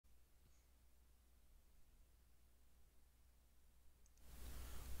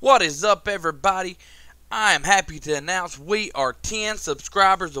What is up, everybody? I am happy to announce we are 10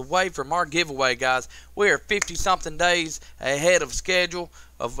 subscribers away from our giveaway, guys. We are 50-something days ahead of schedule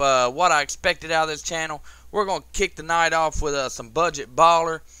of what I expected out of this channel. We're going to kick the night off with some budget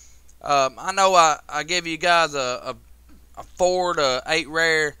baller. I know I gave you guys a 4 to 8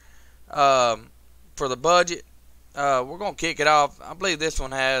 rare for the budget. We're going to kick it off. I believe this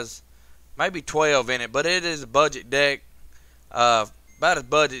one has maybe 12 in it, but it is a budget deck. About as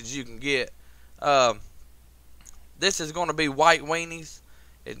budget as you can get. This is going to be white weenies.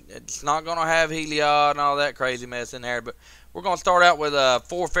 It's not going to have Heliod and all that crazy mess in there. But we're going to start out with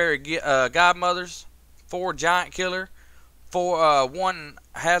 4 fairy godmothers, 4 giant killer, 1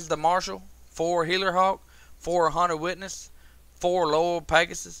 has the marshal, 4 healer hawk, 4 hunter witness, 4 loyal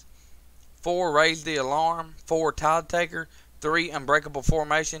pegasus, 4 raise the alarm, 4 tide taker, 3 unbreakable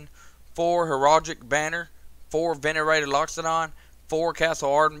formation, 4 heraldic banner, 4 venerated loxodon, 4 Castle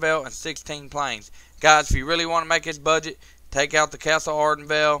Ardenvale, and 16 planes. Guys, if you really want to make this budget, take out the Castle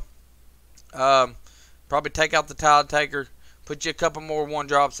Ardenvale. Probably take out the Tide Taker. Put you a couple more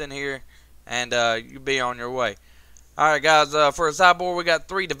 1-drops in here, and you'll be on your way. Alright, guys, for a sideboard, we got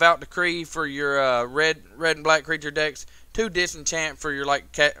 3 Devout Decree for your red and black creature decks. 2 Disenchant for your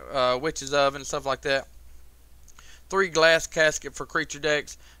Witch's Oven and stuff like that. 3 Glass Casket for creature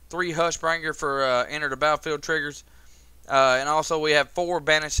decks. 3 Hushbringer for enter the battlefield triggers. And also we have 4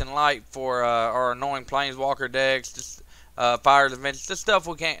 Banishing Light for our annoying Planeswalker decks, just Fires and Vengeance, just stuff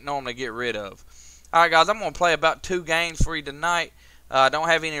we can't normally get rid of. Alright, guys, I'm going to play about 2 games for you tonight. I don't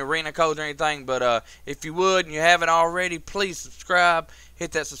have any arena codes or anything, but if you would and you haven't already, please subscribe.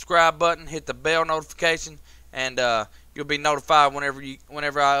 Hit that subscribe button, hit the bell notification, and you'll be notified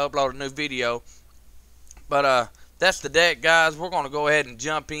whenever I upload a new video. But that's the deck, guys. We're going to go ahead and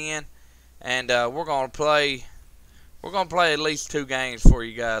jump in, and we're going to play at least 2 games for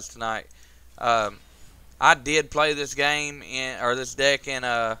you guys tonight. I did play this this deck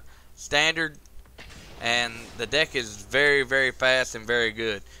in standard, and the deck is very, very fast and very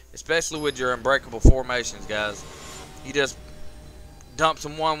good, especially with your unbreakable formations, guys. You just dump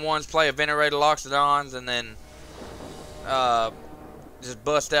some 1/1s, play a venerated loxodons, and then just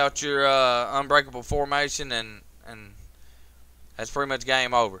bust out your unbreakable formation, and that's pretty much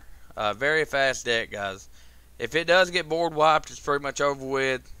game over. Very fast deck, guys. If it does get board wiped, it's pretty much over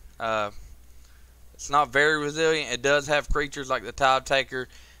with. It's not very resilient. It does have creatures like the Tide Taker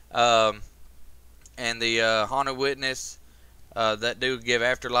and the Haunted Witness that do give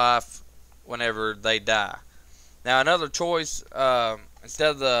afterlife whenever they die. Now, another choice, instead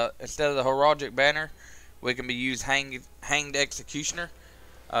of the Heraldic Banner, we can use Hanged Executioner.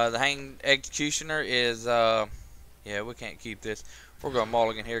 The Hanged Executioner is yeah, we can't keep this. We're going to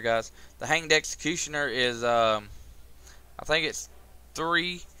mulligan here, guys. The Hanged Executioner is, I think it's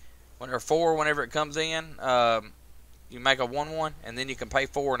 3 or 4 whenever it comes in. You make a 1/1, and then you can pay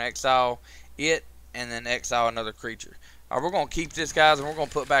 4 and exile it, and then exile another creature. Alright, we're going to keep this, guys, and we're going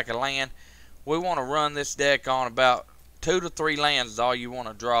to put back a land. We want to run this deck on about 2 to 3 lands is all you want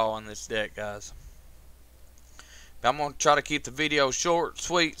to draw on this deck, guys. But I'm going to try to keep the video short,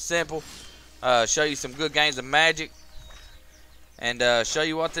 sweet, simple. Show you some good games of Magic. And show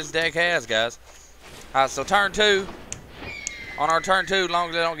you what this deck has, guys. Alright, so turn 2. On our turn 2, as long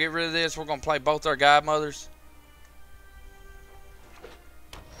as they don't get rid of this, we're going to play both our godmothers.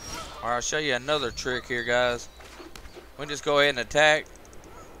 Alright, I'll show you another trick here, guys. We just go ahead and attack.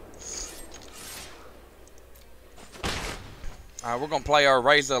 Alright, we're going to play our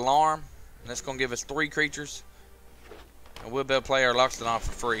Raise the Alarm. And that's going to give us 3 creatures. And we'll be able to play our Loxodon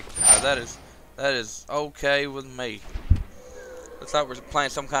for free. Alright, that is okay with me. Looks like we're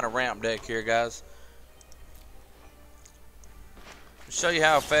playing some kind of ramp deck here, guys. I'll show you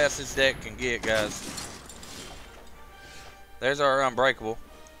how fast this deck can get, guys. There's our Unbreakable.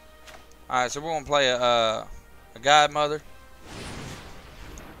 Alright, so we're going to play a Godmother.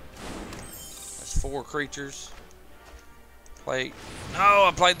 That's 4 creatures. No,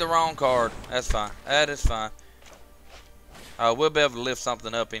 I played the wrong card. That's fine. That is fine. We'll be able to lift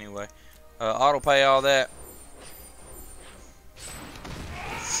something up anyway. Auto pay all that.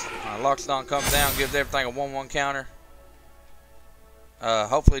 Loxodon comes down, gives everything a 1/1 counter.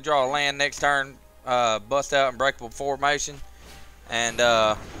 Hopefully draw a land next turn. Bust out Unbreakable Formation. And,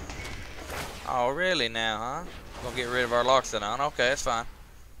 oh, really now, huh? Gonna get rid of our Loxodon. Okay, that's fine.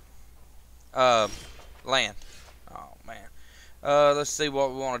 Land. Oh, man. Let's see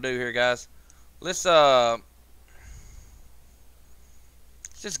what we want to do here, guys. Let's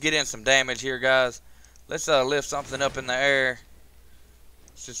just get in some damage here, guys. Let's lift something up in the air.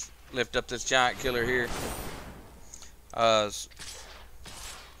 Let's just lift up this giant killer here.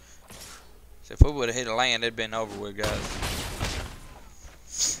 So if we would have hit a land, it'd been over with,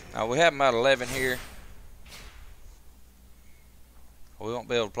 guys. Now we have about 11 here. We won't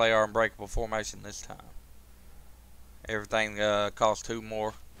be able to play our unbreakable formation this time. Everything costs 2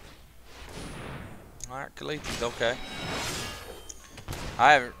 more. Alright, Khaleesi's okay.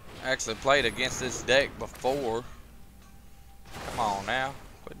 I haven't actually played against this deck before. Come on now.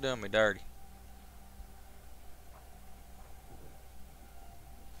 Quit doing me dirty.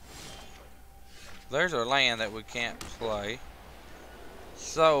 There's our land that we can't play.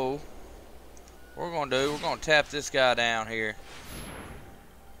 So, what we're going to do, we're going to tap this guy down here.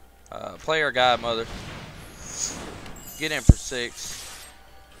 Play our Godmother. Get in for 6.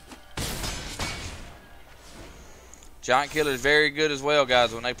 Giant Killer is very good as well,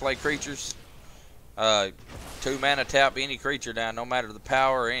 guys, when they play creatures. 2 mana tap any creature down, no matter the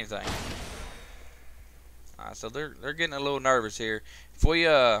power or anything. So they're getting a little nervous here. If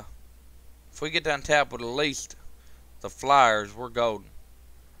we get down tap with at least the flyers, we're golden.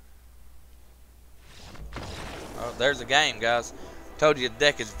 Oh, there's the game, guys. Told you the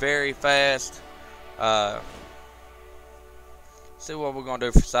deck is very fast. See what we're gonna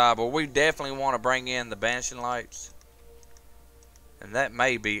do for sideboard. We definitely want to bring in the Banishing Lights, and that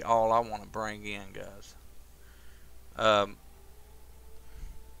may be all I want to bring in, guys.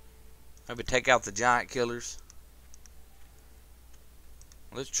 Maybe take out the Giant Killers.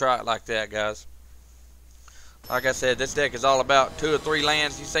 Let's try it like that, guys. Like I said, this deck is all about 2 or 3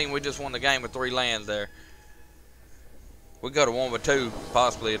 lands. You seen we just won the game with 3 lands there. We go to 1 with 2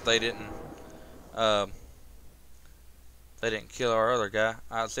 possibly if they didn't kill our other guy.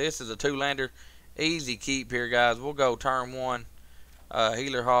 Alright, so this is a 2-lander. Easy keep here, guys. We'll go turn 1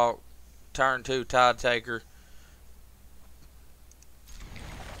 Healer Hawk, turn 2 Tide Taker.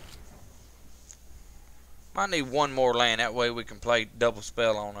 Might need 1 more land, that way we can play double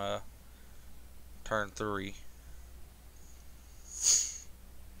spell on turn 3.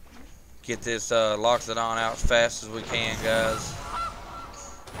 Get this Loxodon out as fast as we can, guys.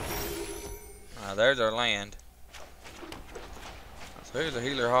 There's our land. So here's a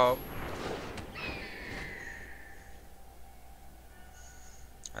Healer Hawk.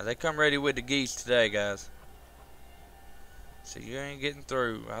 They come ready with the geese today, guys. So you ain't getting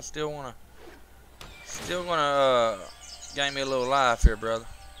through. I still gonna gain me a little life here, brother.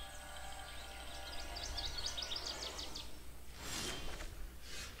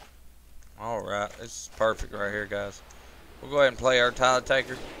 Alright, this is perfect right here, guys. We'll go ahead and play our Tide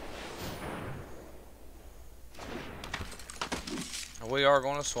Taker. And we are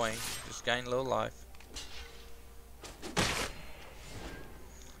going to swing. Just gain a little life.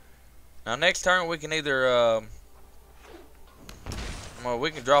 Now next turn we can either well, we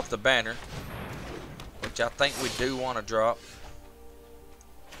can drop the banner, which I think we do want to drop.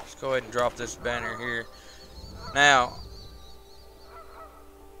 Let's go ahead and drop this banner here. Now,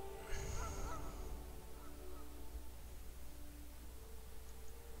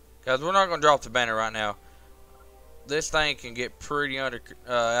 guys, we're not going to drop the banner right now. This thing can get pretty out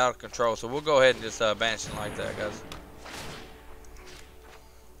of control, so we'll go ahead and just banish it like that, guys.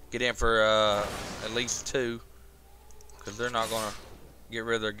 Get in for at least 2, because they're not going to get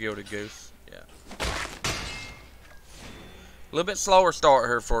rid of their Gilded Goose. Yeah. A little bit slower start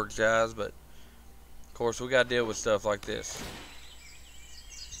here for us, guys, but of course we got to deal with stuff like this.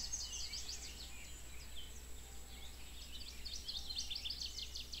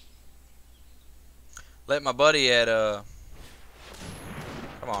 Let my buddy at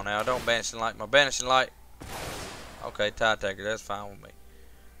come on now, don't Banishing Light. My Banishing Light. Okay, Tide Taker, that's fine with me.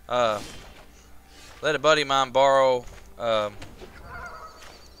 Let a buddy of mine borrow my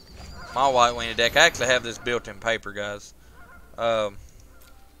White Weenie deck. I actually have this built in paper, guys. But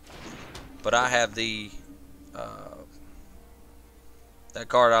I have the that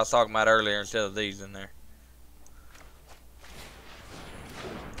card I was talking about earlier instead of these in there.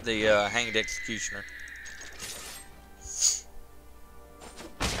 The Hanged Executioner.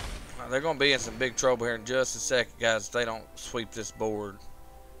 They're going to be in some big trouble here in just a second, guys, if they don't sweep this board.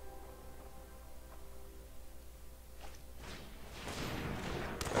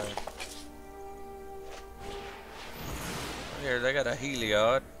 Okay. Here, they got a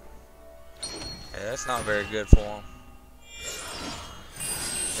Heliod. Yeah, that's not very good for them.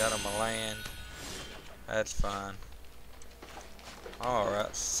 Got them a land. That's fine.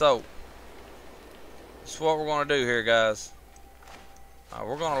 Alright, so this is what we're going to do here, guys.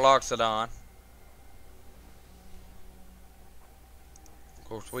 We're going to Loxodon. Of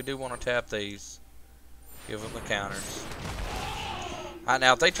course, we do want to tap these. Give them the counters. Alright,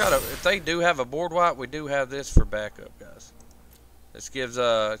 now if they do have a board wipe, we do have this for backup, guys. This gives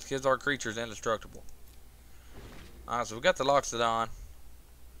our creatures indestructible. Alright, so we got the Loxodon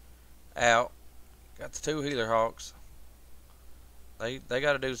out. Got the 2 Healer Hawks. They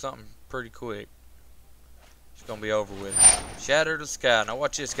got to do something pretty quick. It's gonna be over with. Shatter the Sky. Now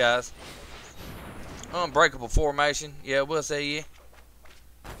watch this, guys. Unbreakable formation. Yeah, we'll see you.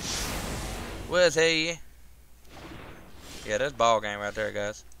 We'll see you. Yeah, that's ball game right there,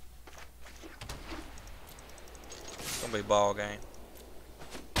 guys. It's gonna be ball game.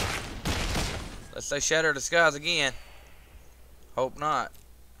 Let's say Shatter the Skies again. Hope not.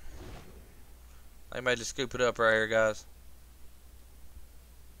 They may just scoop it up right here, guys.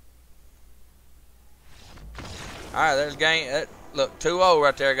 Alright, there's game. Look, 2-0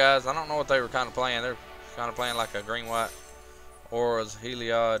 right there, guys. I don't know what they were kind of playing. They're kind of playing like a green-white auras,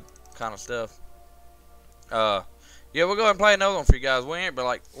 Heliod kind of stuff. Yeah, we'll go ahead and play another one for you guys. We ain't but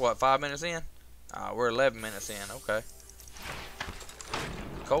like, what, 5 minutes in? We're 11 minutes in. Okay.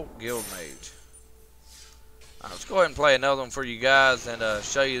 Colt Guild Mage. Let's go ahead and play another one for you guys and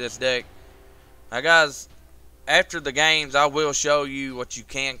show you this deck. Now, guys, after the games, I will show you what you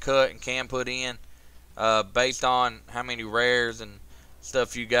can cut and can put in based on how many rares and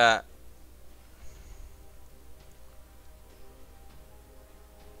stuff you got.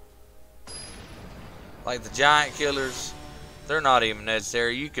 Like the giant killers, they're not even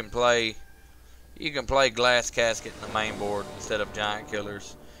necessary. You can play Glass Casket in the main board instead of giant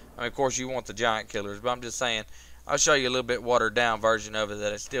killers. I mean, of course, you want the giant killers, but I'm just saying, I'll show you a little bit watered down version of it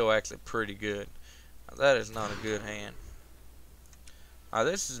that is still actually pretty good. Now, that is not a good hand.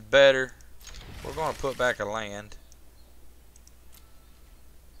 This is better. We're going to put back a land.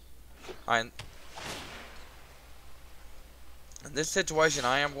 In this situation,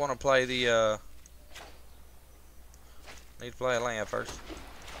 I am going to play the... need to play a land first.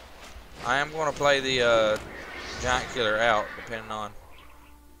 I am going to play the giant killer out, depending on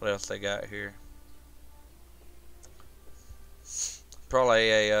what else they got here.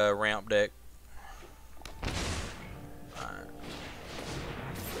 Probably a ramp deck. Alright.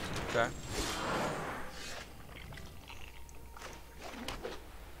 Okay.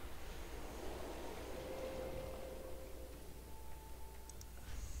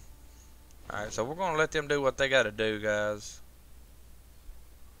 Alright, so we're going to let them do what they got to do, guys.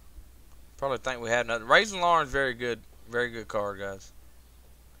 Probably think we have nothing. Raising Alarm is very good card, guys.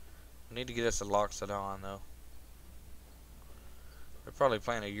 We need to get us a Loxodon, though. They're probably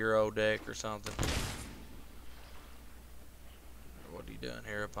playing a Euro deck or something. What are you doing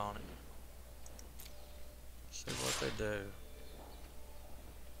here, opponent? Let's see what they do.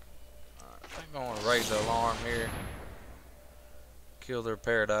 Alright, I think I'm going to raise the alarm here. Kill their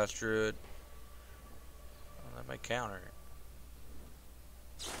Paradise Druid. Well, they may counter it.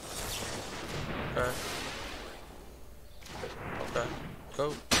 Okay. Okay.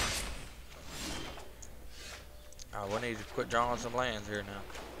 Cool. We need to quit drawing some lands here now.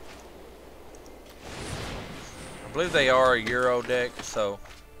 I believe they are a Euro deck, so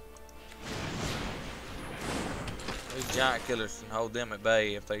these giant killers can hold them at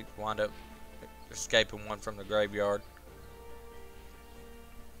bay if they wind up escaping one from the graveyard.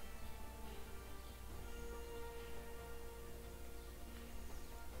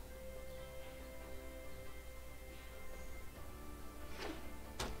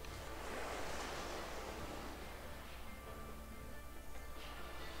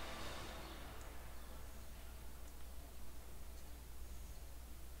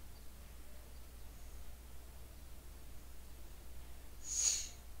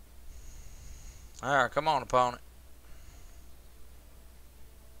 Alright, come on, opponent.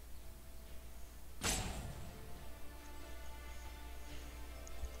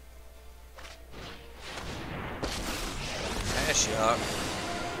 Ashiok.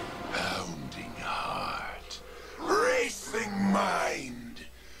 Pounding heart, racing mind.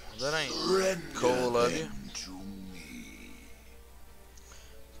 That ain't cool of you. To me.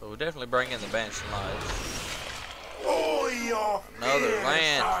 So we'll definitely bring in the Banishing Lights. All your Another fears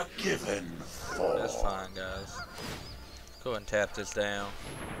land. are given for. That's fine, guys. Go ahead and tap this down.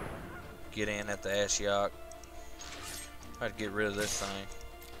 Get in at the Ashiok. Try to get rid of this thing.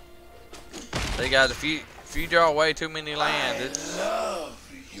 Hey guys, if you draw way too many lands,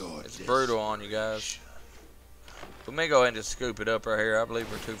 it's brutal on you guys. We may go ahead and just scoop it up right here. I believe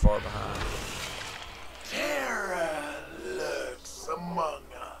we're too far behind. Terror lurks among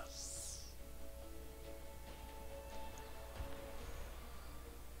us.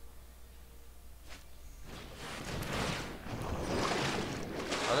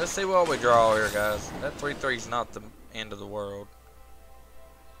 Well, let's see what we draw here, guys. That 3/3 is not the end of the world.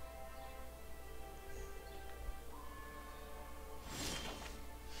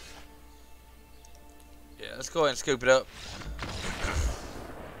 let's go ahead and scoop it up.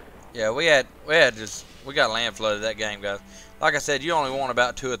 Yeah, we got land flooded that game, guys. Like I said, you only want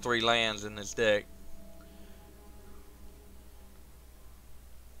about 2 or 3 lands in this deck.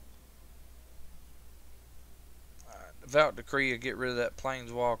 Devout Decree will get rid of that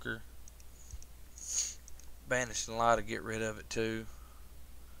Planeswalker. Banishing Light to get rid of it too.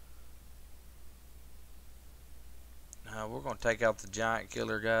 Now we're going to take out the Giant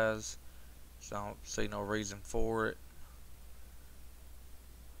Killer, guys. So I don't see no reason for it.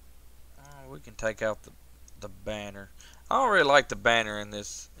 We can take out the banner. I don't really like the banner in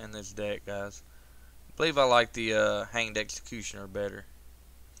this deck, guys. I believe I like the Hanged Executioner better.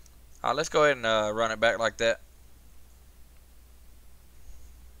 Alright, let's go ahead and run it back like that.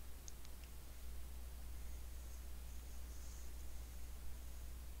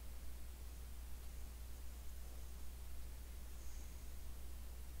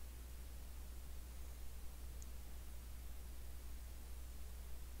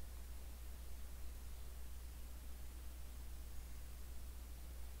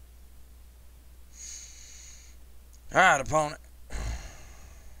 Alright, opponent.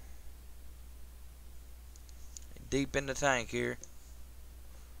 Deep in the tank here.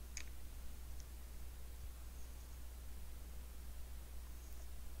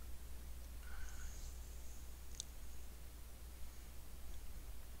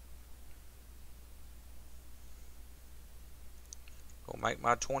 Gonna make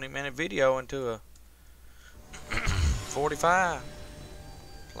my 20-minute video into a 45.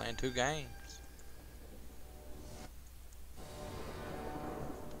 Playing 2 games.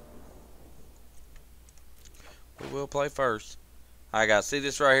 We will play first. Alright, guys, see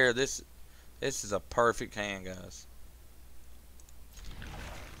this right here? This is a perfect hand, guys.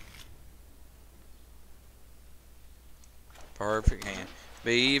 Perfect hand.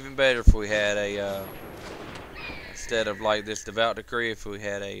 Be even better if we had a instead of like this Devout Decree, if we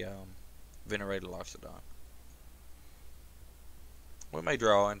had a Venerated Loxodon. We may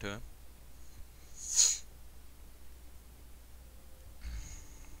draw into him.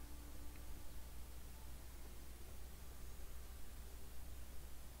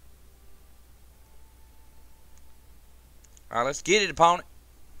 Alright, let's get it, opponent.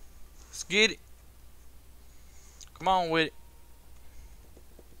 Let's get it. Come on with it.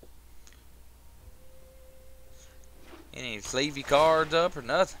 Any sleevey cards up or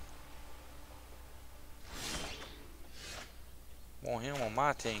nothing? Want him on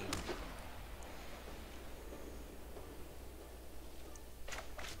my team.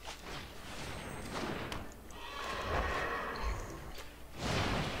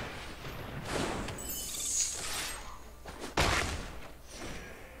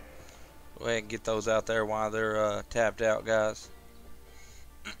 Go ahead and get those out there while they're tapped out, guys.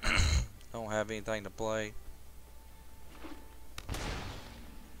 Don't have anything to play.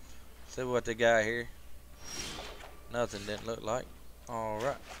 See what they got here. Nothing, didn't look like.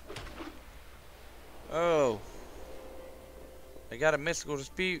 Alright. Oh. They got a mystical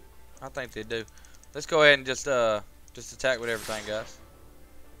dispute? I think they do. Let's go ahead and just attack with everything, guys.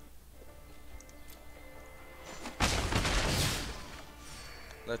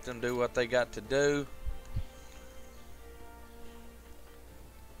 Let them do what they got to do.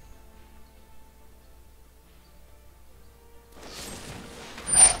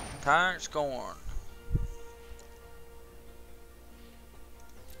 Tyrant Scorn.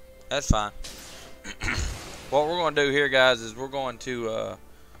 That's fine. What we're going to do here, guys, is we're going to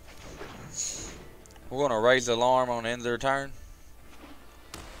raise the alarm on the end of their turn.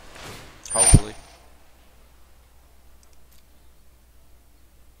 Hopefully.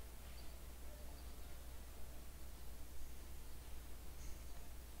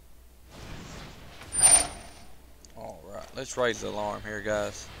 Alright, let's raise the alarm here,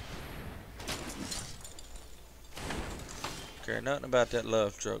 guys. Care nothing about that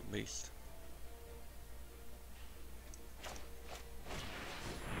love struck beast.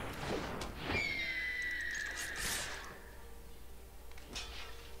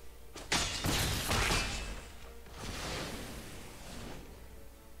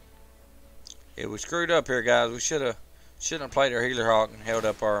 Yeah, we screwed up here, guys. We shouldn't have played our Healer Hawk and held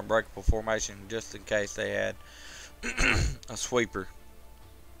up our Unbreakable formation just in case they had a sweeper.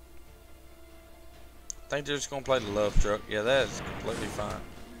 I think they're just going to play the love truck. Yeah, that is completely fine.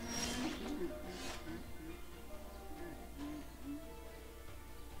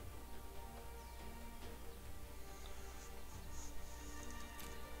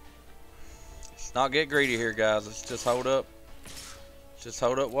 Let's not get greedy here, guys. Let's just hold up. Just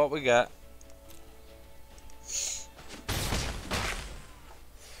hold up what we got.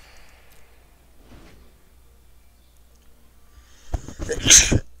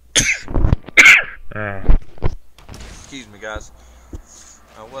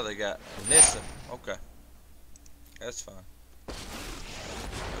 Oh, what they got? Nissa. Okay. That's fine. You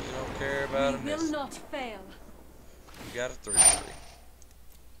don't care about We a will Nissa. not fail. You got a 3-3.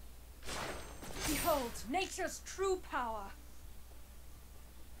 Behold, nature's true power.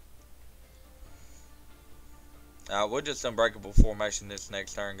 We'll just unbreakable formation this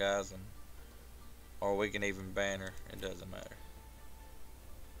next turn, guys, and or we can even ban her. It doesn't matter.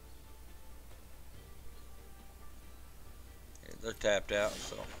 Yeah, they're tapped out,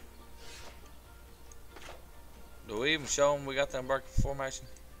 so. Do we even show them we got the unbreakable formation?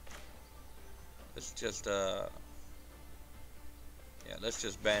 Let's just, yeah, let's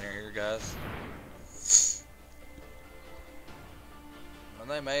just ban her here, guys. Well,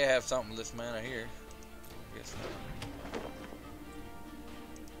 they may have something with this mana here. I guess not.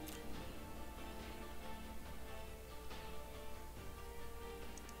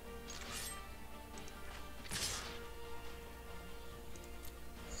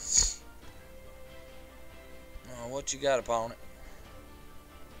 Oh, what you got, opponent?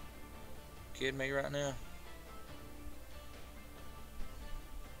 Kidding me right now?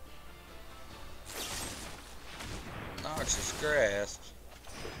 Noxious grasp.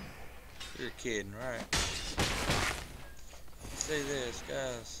 You're kidding, right? You see this,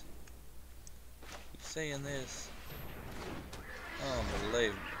 guys? You seeing this?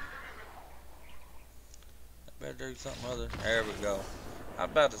 Unbelievable. I better do something other. There we go. I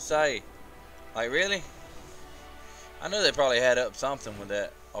was about to say, like, really? I knew they probably had up something with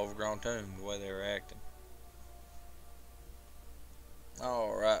that overgrown tomb, the way they were acting.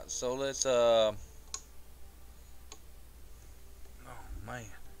 Alright, so let's, oh, man.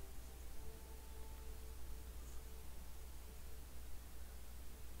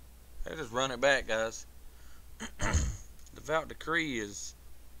 They just run it back, guys. Devout Decree is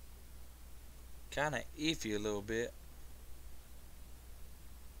kind of iffy a little bit.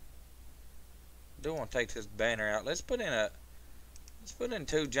 Do want to take this banner out. Let's put in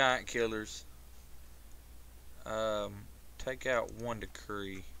 2 giant killers. Take out 1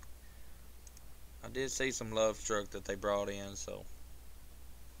 decree. I did see some love struck that they brought in, so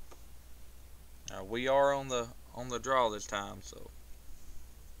we are on the draw this time, so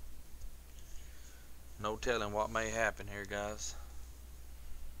no telling what may happen here, guys.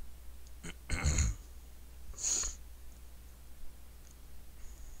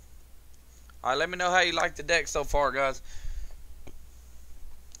 Alright, let me know how you like the deck so far, guys.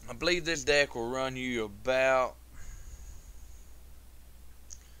 I believe this deck will run you about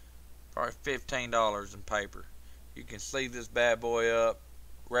probably $15 in paper. You can sleeve this bad boy up,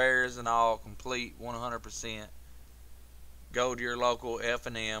 rares and all, complete 100%. Go to your local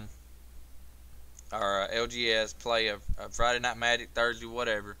F&M or LGS, play a Friday Night Magic, Thursday,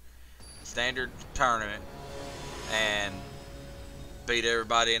 whatever, standard tournament, and beat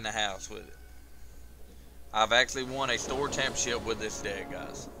everybody in the house with it. I've actually won a store championship with this deck,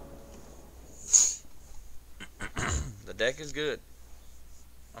 guys. The deck is good.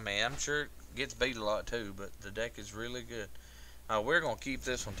 I mean, I'm sure it gets beat a lot too, but the deck is really good. We're going to keep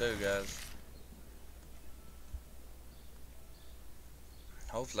this one too, guys.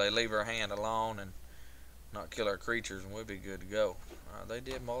 Hopefully they leave our hand alone and not kill our creatures, and we'll be good to go. They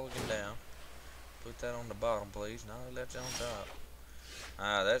did mulligan down. Put that on the bottom, please. No, they left it on top.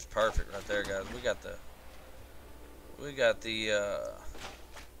 That's perfect right there, guys. We got the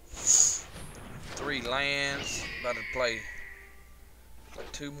 3 lands. About to play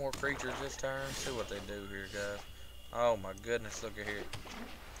 2 more creatures this turn. See what they do here, guys. Oh my goodness, look at here.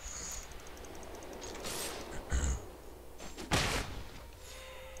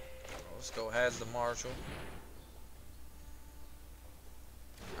 Let's go Has the Marshal.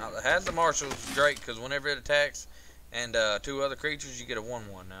 Now the Has the Marshal is great because whenever it attacks and 2 other creatures, you get a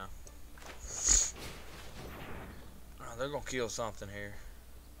 1/1 now. They're gonna kill something here.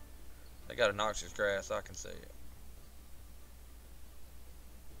 They got a Noxious Grass, I can see it.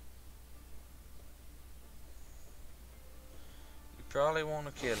 You probably want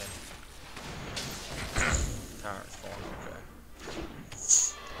to kill him. Tyrant's form, okay.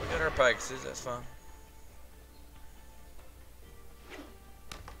 We got our Pegasus, that's fine.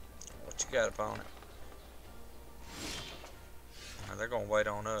 What you got upon it? Now they're gonna wait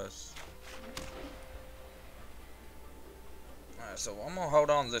on us. Alright, so I'm gonna hold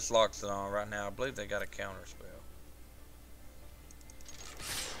on to this Loxodon right now. I believe they got a counter spell.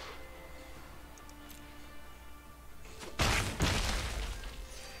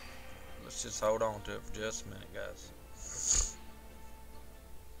 Let's just hold on to it for just a minute, guys.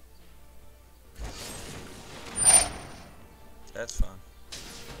 That's fine.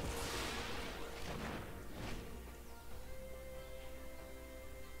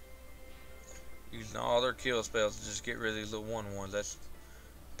 using all their kill spells to just get rid of these little 1/1s. That's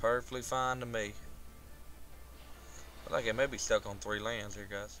perfectly fine to me. I think it may be stuck on 3 lands here,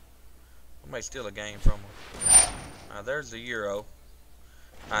 guys. We may steal a game from them. There's the Euro.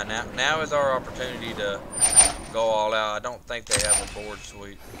 Now is our opportunity to go all out. I don't think they have a board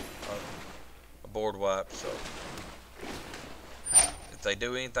sweep, a board wipe. So if they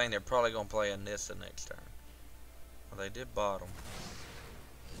do anything, they're probably gonna play a Nissa next turn. Well, they did bottom.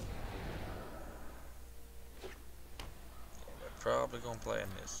 They're probably gonna play a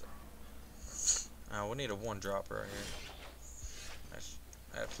Nissa. We need a 1-drop right here. That's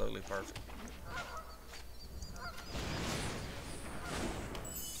absolutely perfect.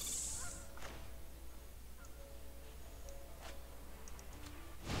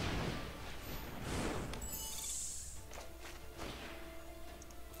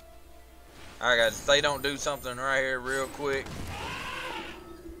 Alright guys, if they don't do something right here real quick,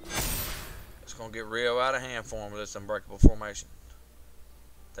 it's going to get real out of hand for them with this unbreakable formation.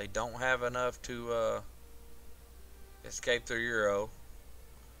 They don't have enough to escape their Euro.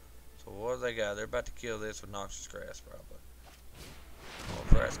 So what do they got? They're about to kill this with Noxious Grass probably. Oh,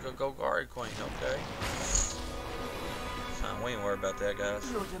 Grass go Golgari Queen, okay. We ain't worried about that,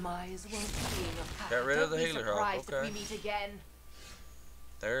 guys. Your demise won't be a Got rid of the healer hawk, okay. If we meet again.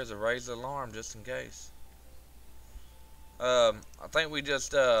 There's a raised alarm just in case. I think we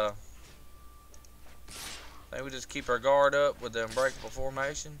just keep our guard up with the unbreakable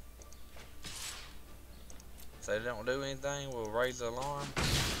formation. If they don't do anything, we'll raise the alarm.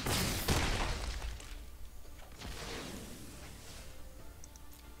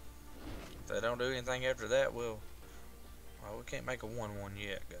 If they don't do anything after that, well, we can't make a 1/1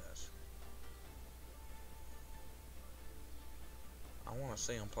 yet, guys. I want to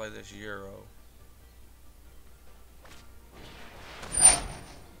see them play this Euro.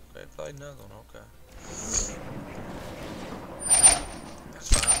 They played another one, okay. That's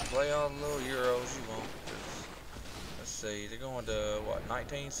fine. Play all the little Euros you want. Let's see, they're going to what,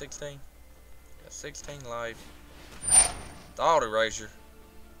 19, 16? Got 16 life. The auto eraser.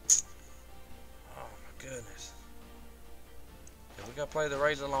 Oh my goodness. Yeah, we got to play the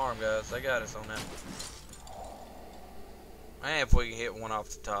raise alarm, guys. They got us on that one. Man, if we can hit one off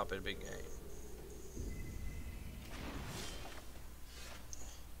the top, it'd be game.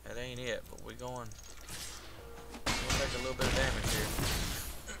 That ain't it, but we'll take a little bit of damage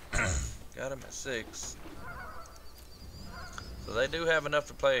here. Got him at 6. So they do have enough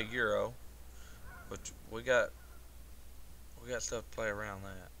to play a Euro, but we got stuff to play around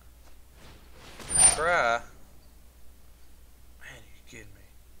that. Cry. Man, are you kidding me?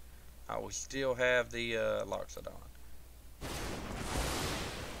 Oh, we still have the Loxodon.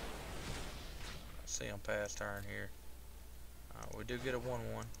 See him pass turn here. We do get a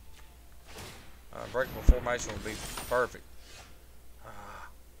 1/1. Breakable formation would be perfect.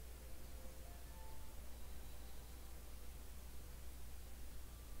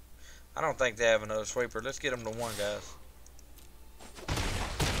 I don't think they have another sweeper. Let's get them to 1, guys.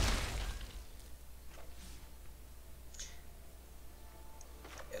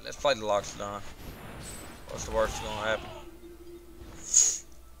 Yeah, let's play the Loxodon. What's the worst that's gonna happen?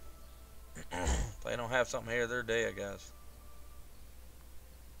 If they don't have something here, they're dead, guys.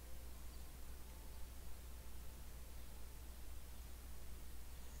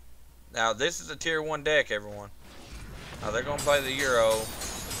 Now, this is a tier 1 deck, everyone. Now, they're going to play the Euro.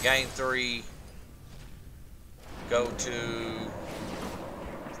 Gain 3. Go to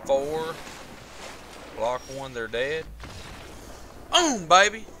 4. Block 1, they're dead. Boom,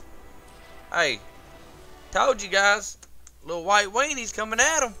 baby. Hey, told you guys. Little white weenies coming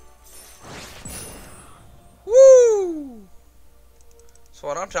at them. Woo! That's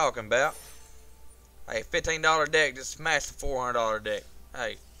what I'm talking about. Hey, $15 deck just smashed the $400 deck.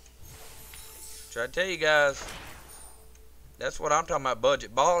 Hey, try to tell you guys. That's what I'm talking about.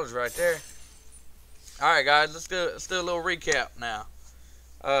 Budget ballers right there. All right, guys, let's do a little recap now.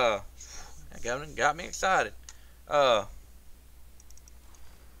 Got me excited. Let's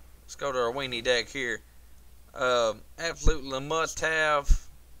go to our weenie deck here. Absolutely must-have.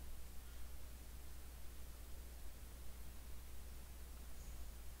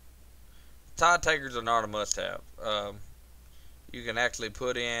 Tide Takers are not a must-have. You can actually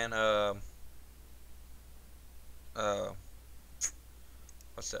put in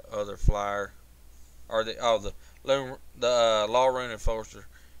what's that other flyer? Or the Law Rune Enforcer.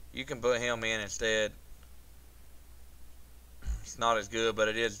 You can put him in instead. It's not as good, but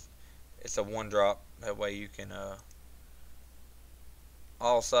it's a 1-drop. That way you can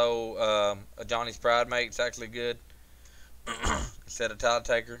also a Johnny's Pride Mate's actually good instead of Tide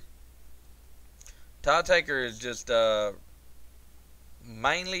Taker. Tile Taker is just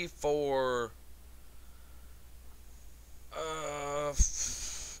mainly for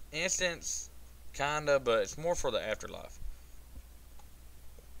instance, kinda, but it's more for the afterlife.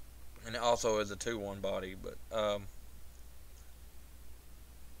 And it also is a 2/1 body, but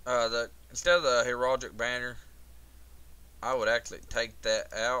instead of the heraldic banner, I would actually take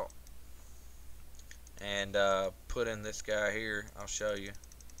that out and put in this guy here. I'll show you.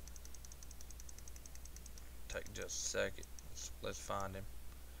 Take just a second. Let's find him.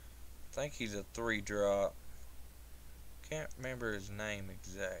 I think he's a 3-drop. Can't remember his name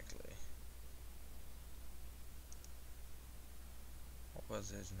exactly. What was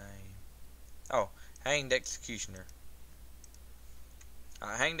his name? Oh, Hanged Executioner.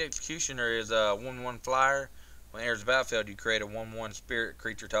 Hanged Executioner is a 1/1 flyer. When it enters the battlefield, you create a 1/1 spirit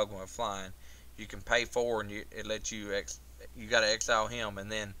creature token with flying. You can pay 4, and it lets you you gotta exile him,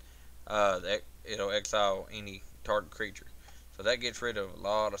 and then it'll exile any target creature. So that gets rid of a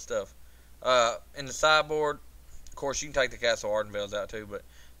lot of stuff. In the sideboard, of course, you can take the Castle Ardenvales out too, but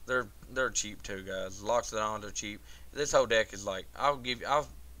they're cheap too, guys. Loxodons are cheap. This whole deck is like, I'm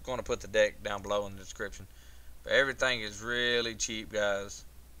going to put the deck down below in the description. But everything is really cheap, guys.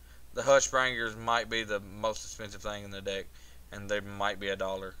 The Hushbringers might be the most expensive thing in the deck, and they might be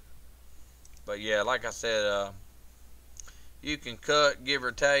 $1. But yeah, like I said, you can cut, give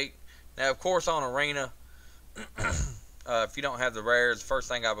or take. Now, of course, on Arena, if you don't have the rares, the first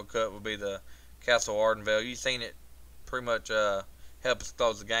thing I would cut would be the Castle Ardenvale. You've seen it pretty much help us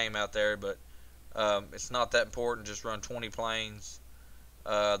close the game out there, but it's not that important. Just run 20 planes.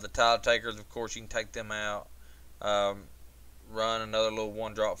 The Tile Takers, of course, you can take them out. Run another little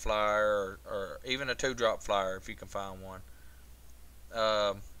 1-drop flyer, or even a 2-drop flyer if you can find one.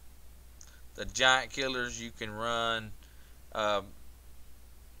 The Giant Killers, you can run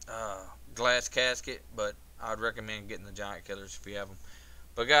Glass Casket, but I'd recommend getting the Giant Killers if you have them.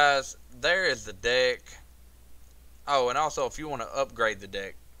 But guys, there is the deck. Oh, and also if you want to upgrade the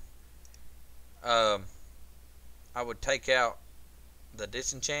deck, I would take out the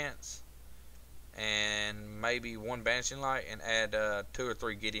Disenchants and maybe 1 Banishing Light and add 2 or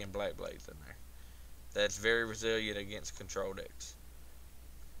 3 Gideon Black Blades in there. That's very resilient against control decks.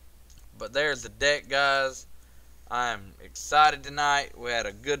 But there's the deck, guys. I'm excited tonight. We had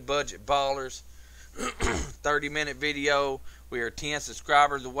a good budget ballers. 30-minute video. We are 10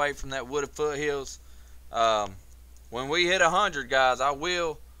 subscribers away from that Wooded Foothills. When we hit 100, guys, I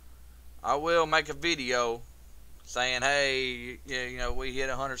will make a video saying, hey, we hit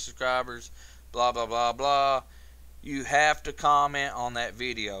 100 subscribers, blah, blah, blah, blah. You have to comment on that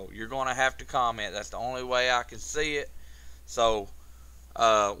video. You're going to have to comment. That's the only way I can see it. So,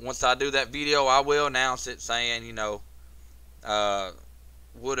 once I do that video, I will announce it saying,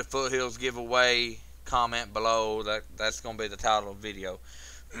 Wooded Foothills giveaway, comment below. That's going to be the title of the video.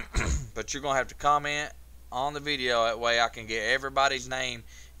 But you're going to have to comment on the video. That way I can get everybody's name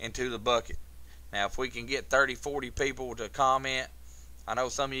into the bucket. Now, if we can get 30, 40 people to comment, I know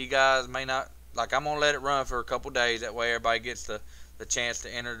some of you guys may not. Like, I'm going to let it run for a couple days. That way everybody gets the chance to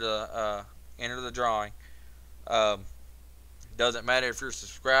enter the drawing. Doesn't matter if you're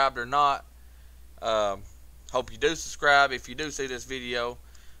subscribed or not. Hope you do subscribe if you do see this video,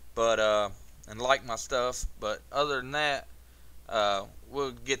 but and like my stuff. But other than that,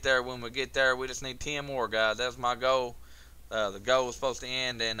 we'll get there when we get there. We just need 10 more, guys. That's my goal. The goal is supposed to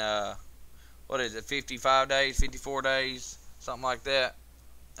end in 55 days, 54 days, something like that.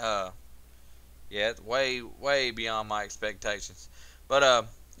 Yeah, it's way beyond my expectations. But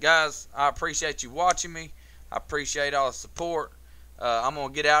guys, I appreciate you watching me. I appreciate all the support. I'm going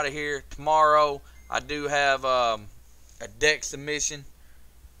to get out of here tomorrow. I do have a deck submission.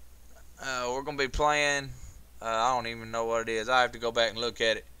 We're going to be playing. I don't even know what it is. I have to go back and look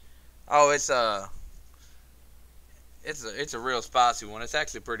at it. Oh, it's a real spicy one. It's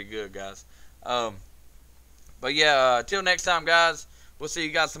actually pretty good, guys. But yeah, till next time, guys. We'll see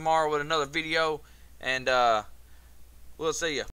you guys tomorrow with another video. And we'll see you.